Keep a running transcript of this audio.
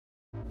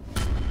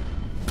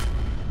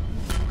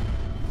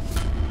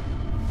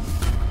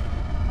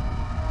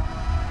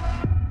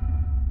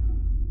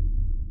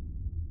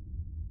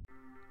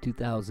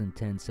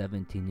2010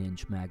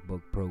 17-inch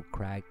MacBook Pro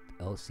cracked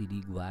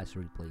LCD glass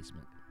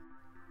replacement.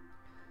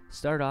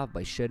 Start off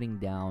by shutting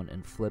down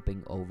and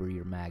flipping over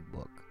your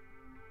MacBook.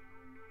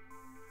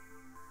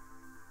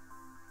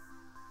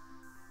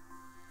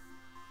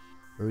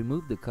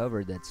 Remove the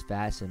cover that's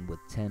fastened with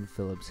 10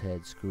 Phillips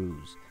head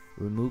screws.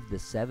 Remove the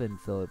 7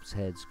 Phillips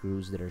head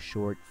screws that are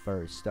short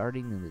first,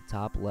 starting in the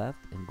top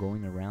left and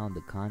going around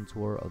the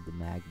contour of the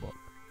MacBook.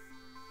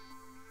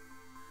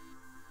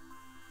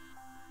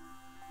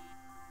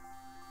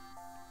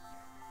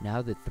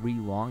 Now the 3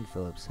 long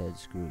Phillips head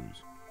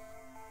screws.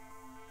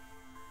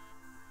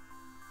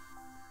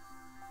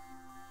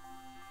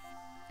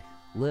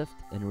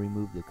 Lift and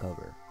remove the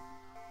cover.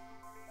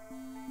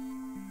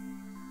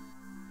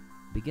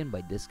 Begin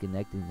by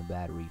disconnecting the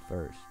battery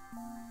first.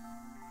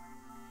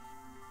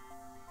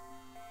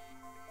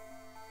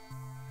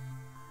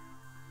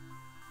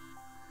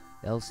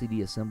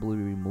 LCD assembly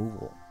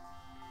removal.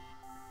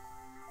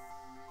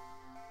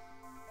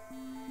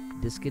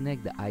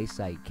 Disconnect the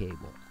eyesight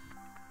cable.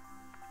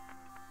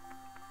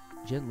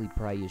 Gently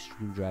pry your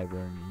screwdriver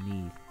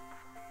underneath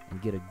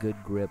and get a good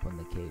grip on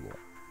the cable.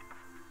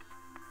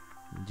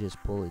 And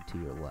just pull it to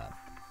your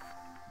left.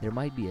 There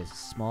might be a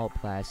small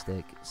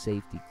plastic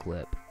safety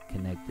clip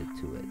connected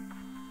to it.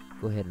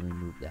 Go ahead and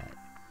remove that.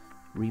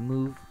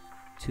 Remove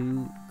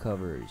 2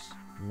 covers,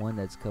 one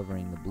that's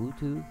covering the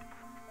Bluetooth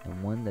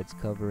and one that's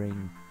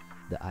covering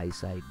the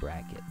eyesight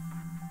bracket.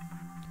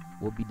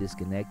 We'll be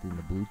disconnecting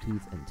the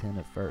Bluetooth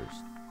antenna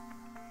first.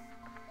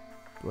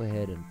 Go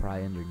ahead and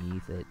pry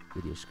underneath it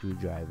with your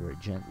screwdriver,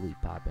 gently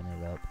popping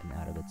it up and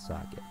out of its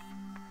socket.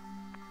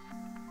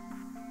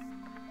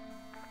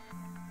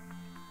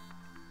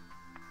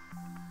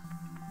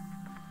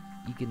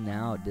 You can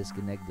now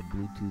disconnect the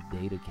Bluetooth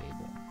data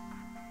cable.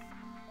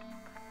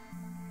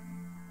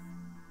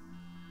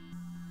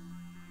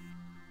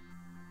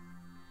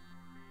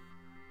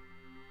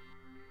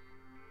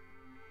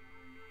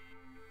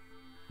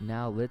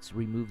 Now let's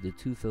remove the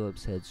 2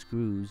 Phillips head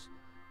screws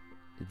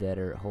that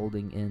are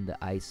holding in the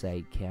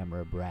eyesight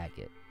camera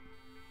bracket.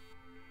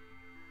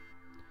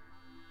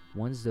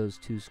 Once those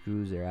 2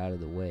 screws are out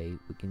of the way,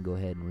 we can go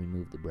ahead and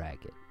remove the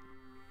bracket.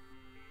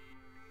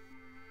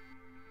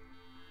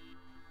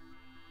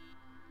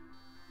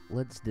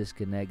 Let's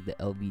disconnect the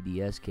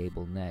LVDS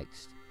cable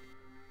next.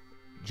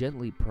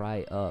 Gently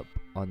pry up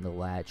on the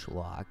latch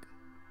lock.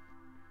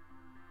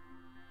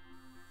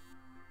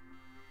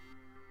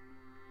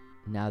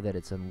 Now that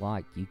it's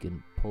unlocked, you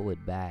can pull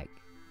it back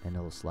and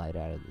it'll slide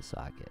out of the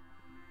socket.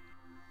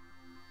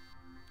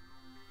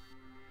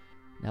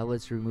 Now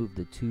let's remove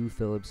the 2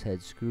 Phillips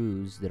head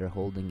screws that are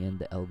holding in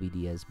the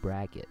LVDS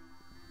bracket.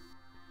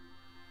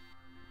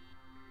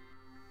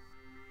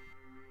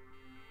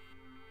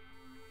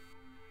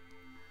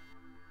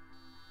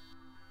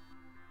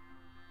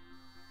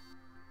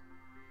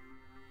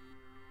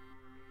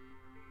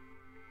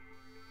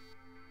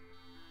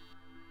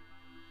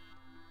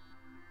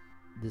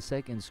 The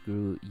second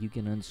screw you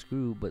can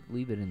unscrew, but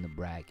leave it in the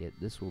bracket.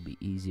 This will be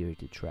easier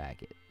to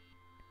track it.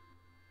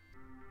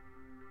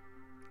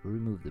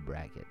 Remove the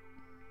bracket.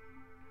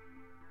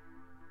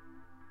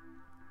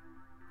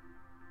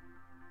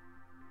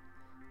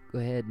 Go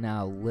ahead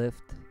now,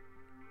 lift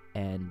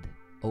and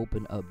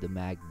open up the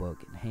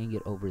MacBook and hang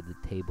it over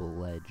the table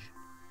ledge.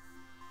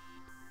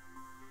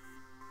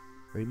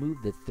 Remove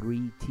the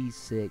 3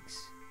 T6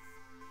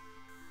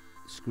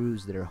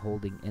 screws that are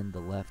holding in the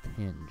left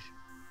hinge.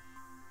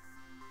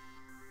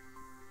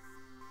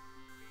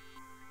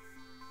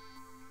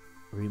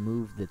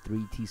 Remove the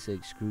 3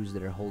 T6 screws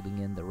that are holding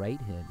in the right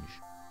hinge.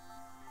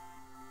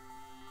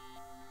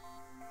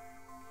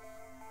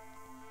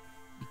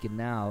 You can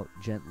now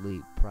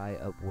gently pry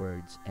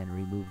upwards and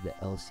remove the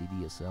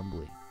LCD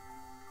assembly.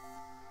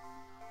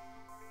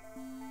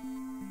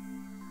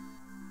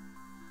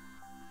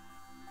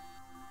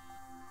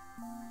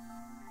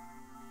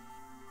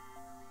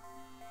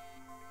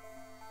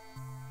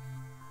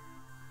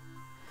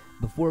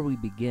 Before we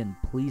begin,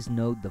 please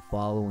note the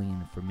following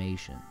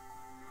information.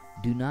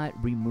 Do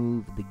not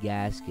remove the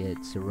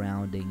gasket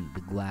surrounding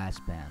the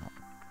glass panel.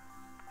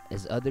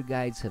 As other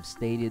guides have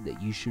stated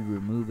that you should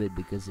remove it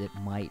because it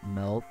might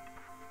melt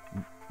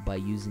by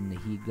using the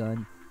heat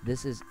gun,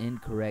 this is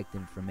incorrect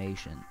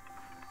information.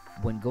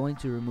 When going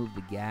to remove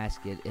the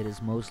gasket, it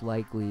is most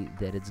likely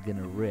that it's going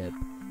to rip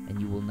and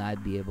you will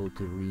not be able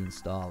to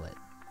reinstall it.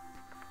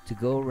 To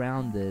go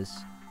around this,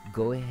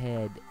 go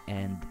ahead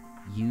and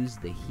use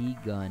the heat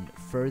gun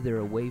further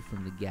away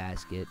from the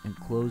gasket and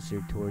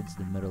closer towards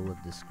the middle of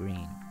the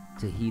screen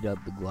to heat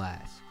up the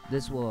glass.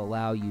 This will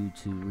allow you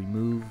to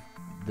remove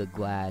the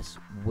glass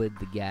with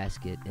the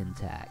gasket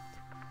intact.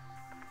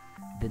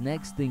 The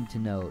next thing to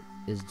note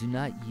is do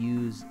not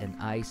use an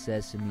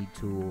iSesame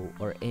tool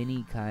or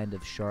any kind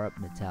of sharp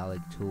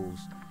metallic tools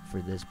for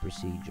this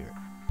procedure.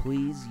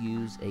 Please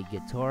use a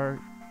guitar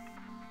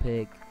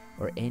pick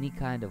or any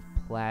kind of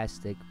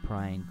plastic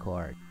prying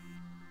card.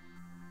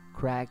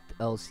 Cracked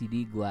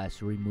LCD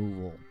glass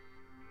removal.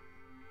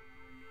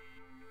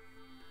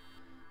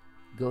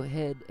 Go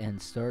ahead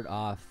and start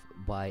off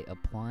by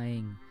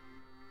applying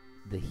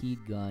the heat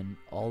gun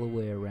all the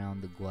way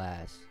around the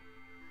glass.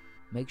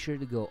 Make sure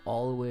to go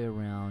all the way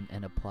around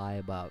and apply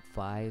about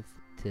 5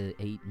 to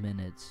 8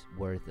 minutes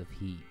worth of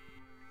heat.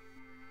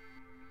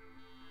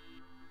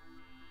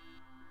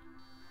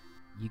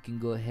 You can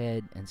go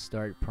ahead and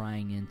start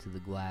prying into the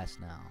glass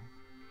now.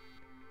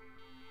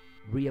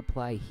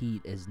 Reapply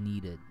heat as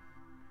needed.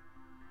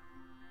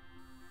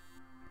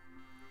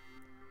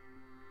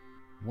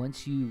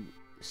 Once you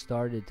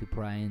started to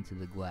pry into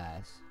the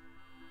glass,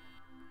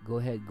 go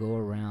ahead, go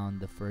around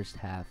the first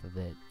half of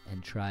it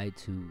and try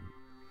to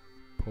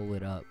pull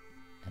it up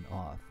and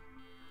off.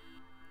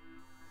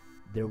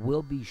 There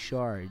will be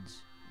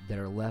shards that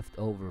are left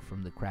over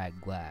from the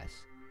cracked glass.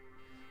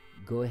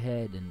 Go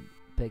ahead and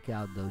pick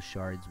out those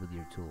shards with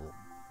your tool.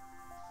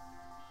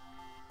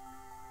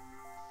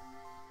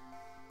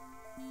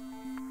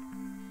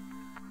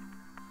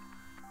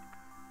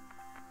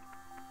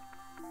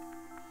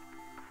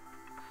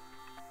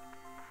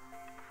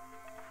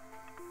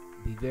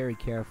 Be very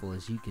careful,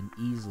 as you can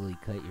easily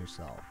cut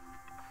yourself.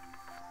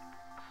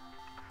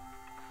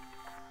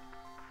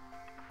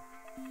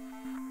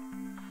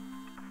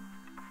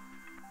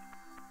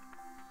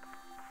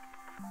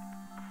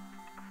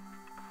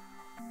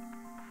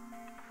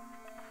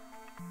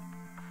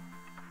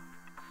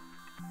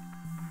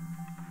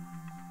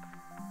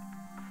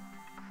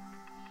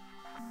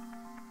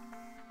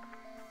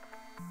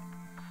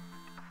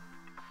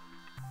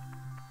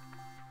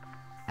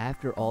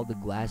 After all the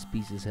glass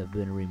pieces have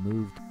been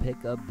removed,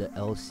 pick up the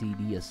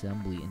LCD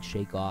assembly and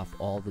shake off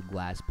all the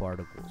glass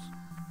particles.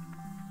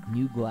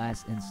 New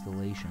glass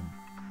installation.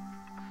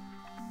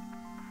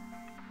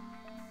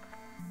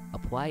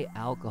 Apply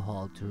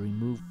alcohol to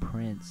remove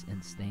prints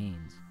and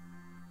stains.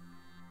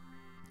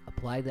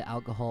 Apply the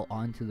alcohol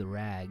onto the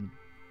rag.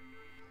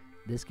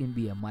 This can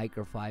be a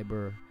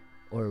microfiber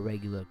or a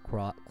regular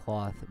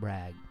cloth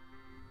rag.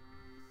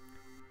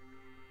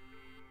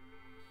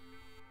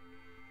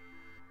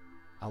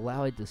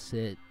 Allow it to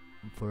sit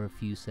for a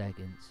few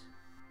seconds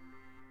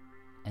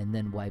and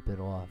then wipe it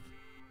off.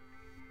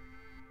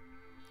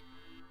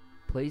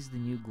 Place the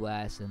new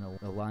glass and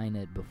align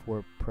it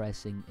before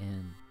pressing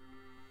in.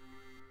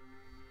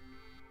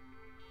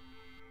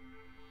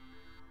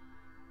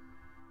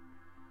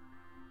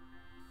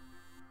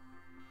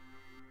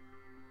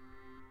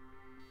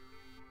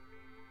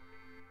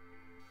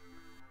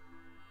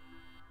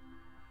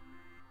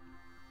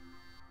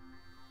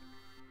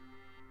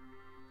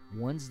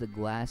 Once the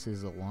glass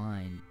is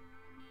aligned,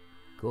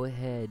 go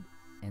ahead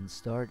and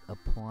start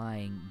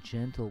applying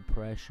gentle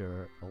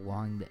pressure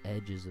along the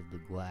edges of the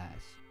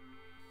glass.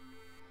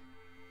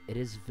 It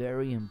is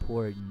very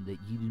important that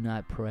you do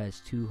not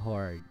press too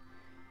hard,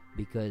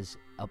 because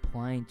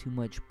applying too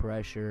much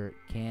pressure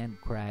can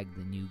crack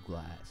the new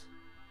glass.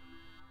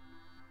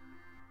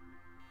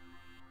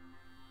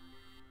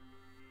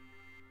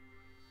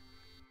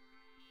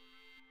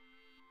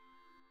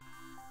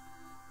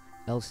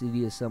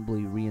 LCD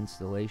assembly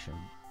reinstallation.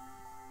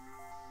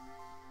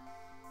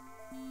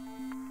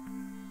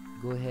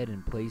 Go ahead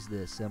and place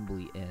the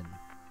assembly in.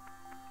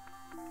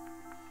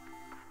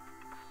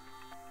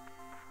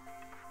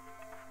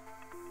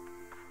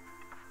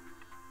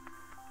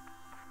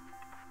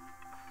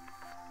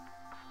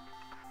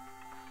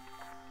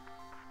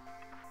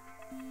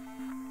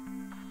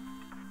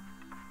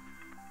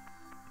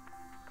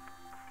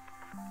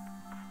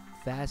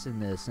 Fasten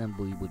the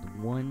assembly with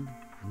one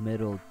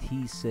middle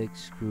T6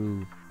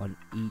 screw on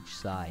each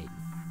side.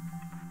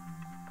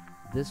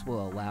 This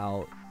will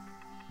allow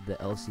the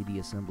LCD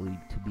assembly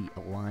to be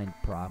aligned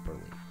properly.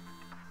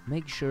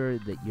 Make sure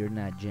that you're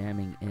not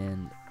jamming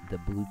in the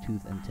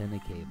Bluetooth antenna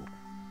cable.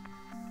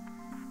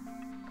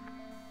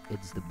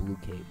 It's the blue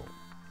cable.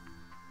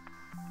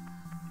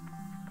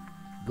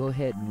 Go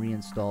ahead and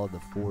reinstall the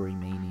 4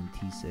 remaining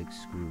T6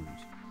 screws.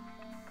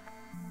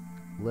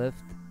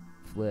 Lift,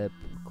 flip,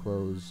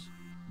 close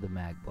the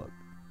MacBook.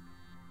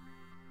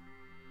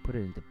 Put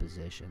it into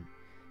position.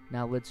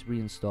 Now let's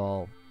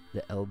reinstall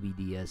the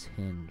LVDS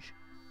hinge.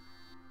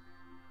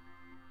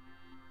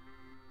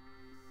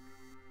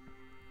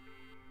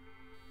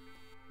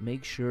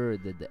 Make sure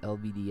that the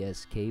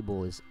LVDS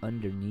cable is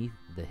underneath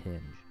the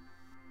hinge.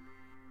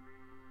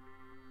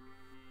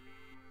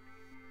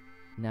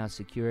 Now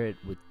secure it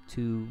with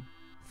 2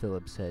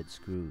 Phillips head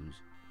screws.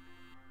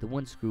 The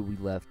one screw we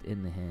left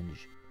in the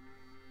hinge,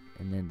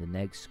 and then the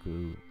next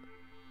screw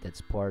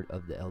that's part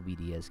of the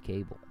LVDS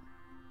cable.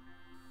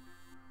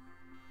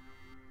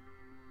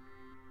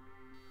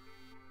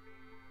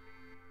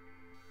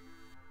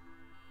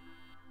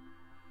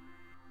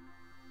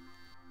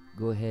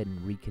 Go ahead and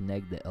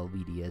reconnect the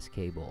LVDS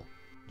cable,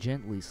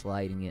 gently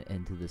sliding it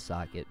into the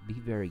socket. Be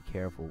very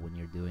careful when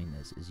you're doing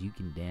this, as you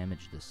can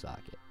damage the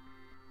socket.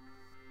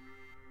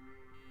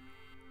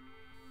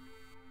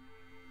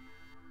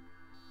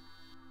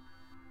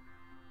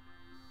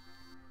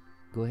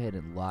 Go ahead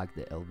and lock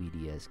the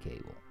LVDS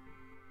cable.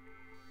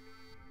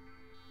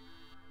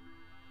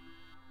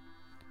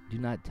 Do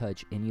not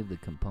touch any of the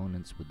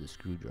components with the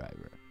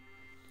screwdriver.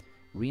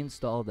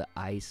 Reinstall the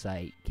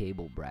EyeSight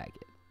cable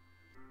bracket.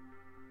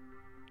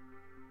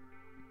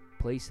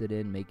 Place it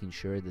in, making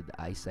sure that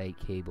the eyesight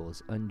cable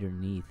is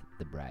underneath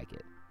the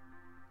bracket.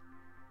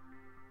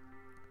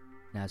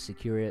 Now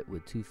secure it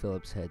with 2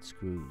 Phillips head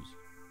screws.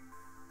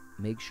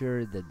 Make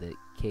sure that the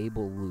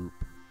cable loop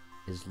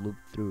is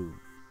looped through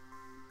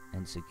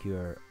and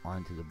secure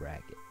onto the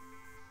bracket.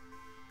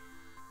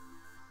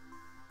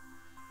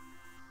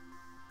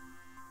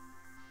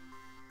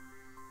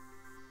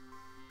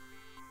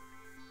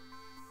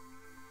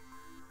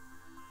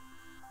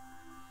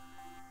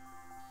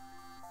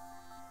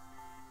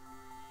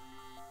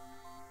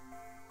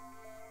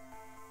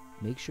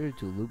 Make sure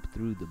to loop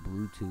through the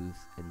Bluetooth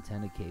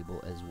antenna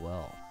cable as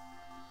well.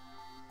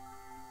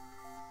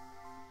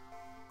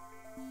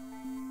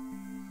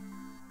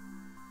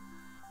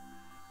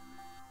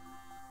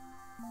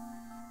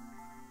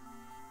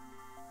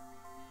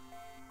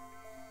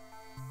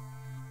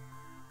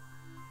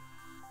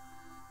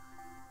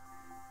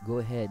 Go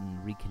ahead and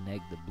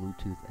reconnect the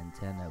Bluetooth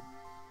antenna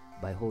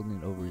by holding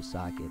it over the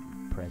socket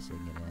and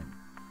pressing it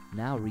in.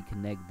 Now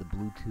reconnect the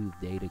Bluetooth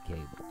data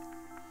cable.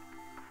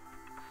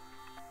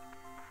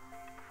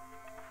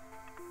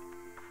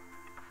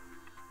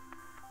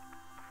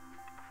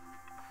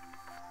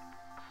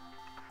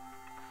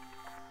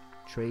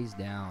 Trace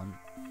down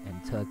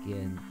and tuck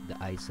in the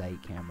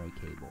eyesight camera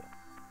cable.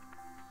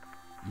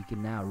 You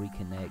can now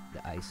reconnect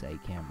the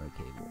eyesight camera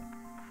cable.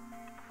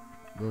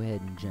 Go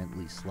ahead and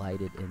gently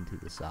slide it into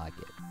the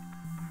socket.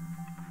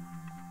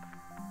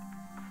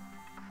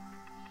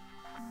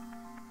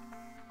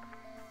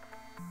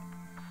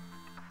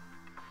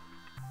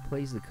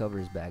 Place the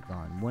covers back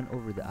on, one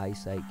over the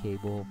eyesight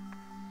cable,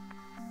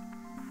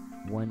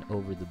 one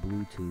over the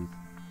Bluetooth,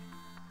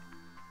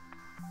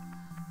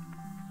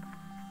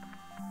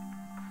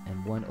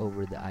 and one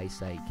over the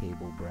eyesight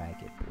cable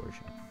bracket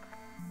portion.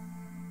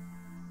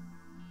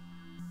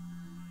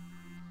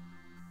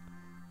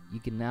 You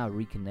can now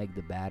reconnect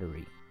the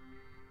battery.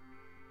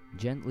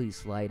 Gently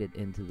slide it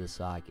into the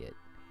socket.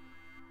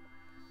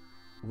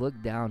 Look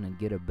down and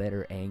get a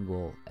better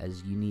angle,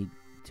 as you need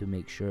to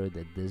make sure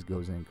that this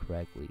goes in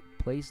correctly.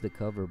 Place the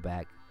cover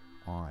back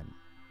on.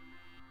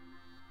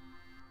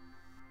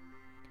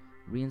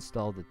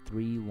 Reinstall the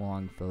 3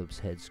 long Phillips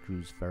head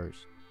screws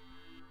first.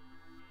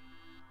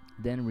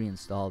 Then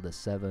reinstall the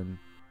 7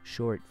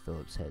 short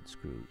Phillips head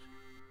screws.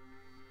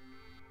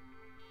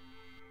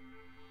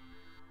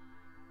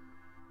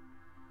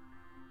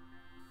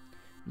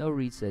 No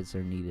resets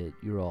are needed,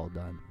 you're all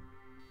done.